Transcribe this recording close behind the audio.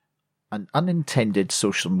An unintended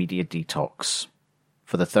social media detox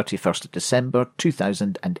for the 31st of December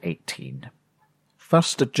 2018.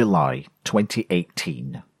 1st of July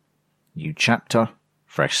 2018. New chapter,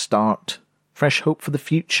 fresh start, fresh hope for the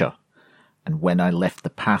future, and when I left the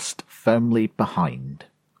past firmly behind.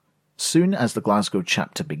 Soon as the Glasgow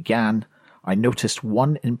chapter began, I noticed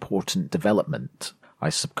one important development. I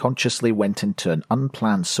subconsciously went into an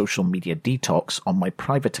unplanned social media detox on my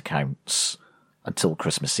private accounts until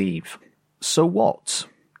Christmas Eve. So what,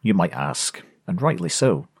 you might ask, and rightly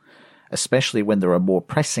so, especially when there are more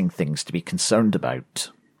pressing things to be concerned about.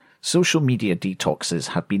 Social media detoxes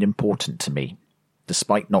have been important to me,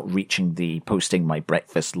 despite not reaching the posting my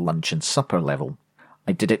breakfast, lunch and supper level.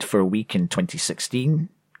 I did it for a week in 2016,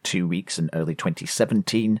 2 weeks in early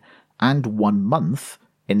 2017, and 1 month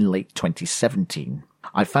in late 2017.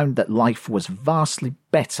 I found that life was vastly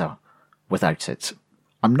better without it.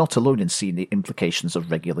 I'm not alone in seeing the implications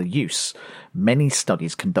of regular use. Many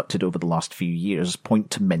studies conducted over the last few years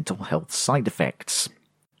point to mental health side effects.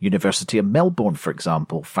 University of Melbourne, for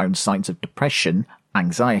example, found signs of depression,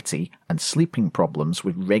 anxiety, and sleeping problems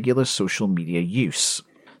with regular social media use.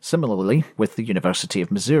 Similarly, with the University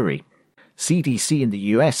of Missouri. CDC in the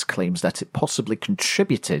US claims that it possibly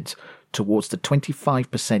contributed towards the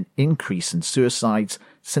 25% increase in suicides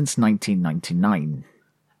since 1999.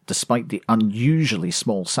 Despite the unusually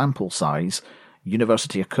small sample size,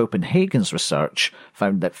 University of Copenhagen's research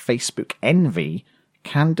found that Facebook envy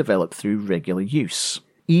can develop through regular use.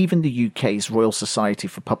 Even the UK's Royal Society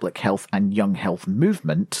for Public Health and Young Health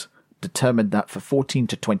movement determined that for 14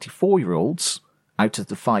 to 24-year-olds, out of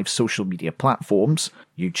the 5 social media platforms,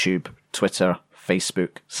 YouTube, Twitter,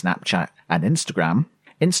 Facebook, Snapchat, and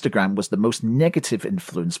Instagram was the most negative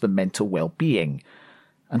influence for mental well-being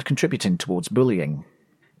and contributing towards bullying.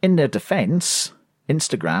 In their defense,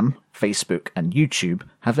 Instagram, Facebook, and YouTube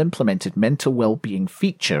have implemented mental well-being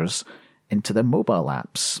features into their mobile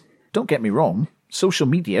apps. Don't get me wrong, social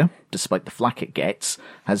media, despite the flack it gets,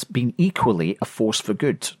 has been equally a force for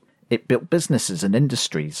good. It built businesses and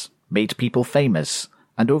industries, made people famous,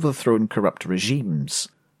 and overthrown corrupt regimes.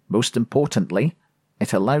 Most importantly,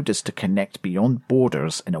 it allowed us to connect beyond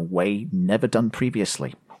borders in a way never done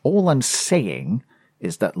previously. All I'm saying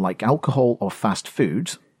is that, like alcohol or fast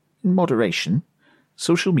food, in moderation,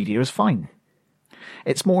 social media is fine.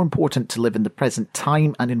 It's more important to live in the present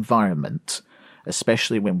time and environment,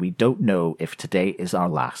 especially when we don't know if today is our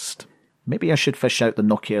last. Maybe I should fish out the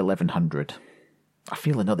Nokia 1100. I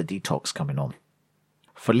feel another detox coming on.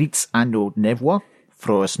 Feliz Ano Novo,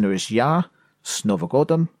 Frohes Neues Jahr, S Novym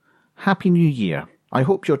Godem, Happy New Year. I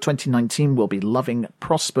hope your 2019 will be loving,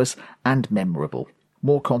 prosperous and memorable.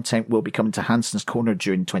 More content will be coming to Hanson's Corner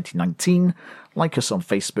during 2019. Like us on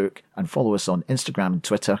Facebook and follow us on Instagram and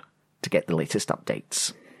Twitter to get the latest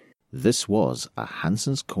updates. This was a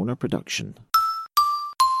Hanson's Corner production.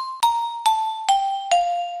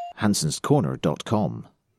 hansonscorner.com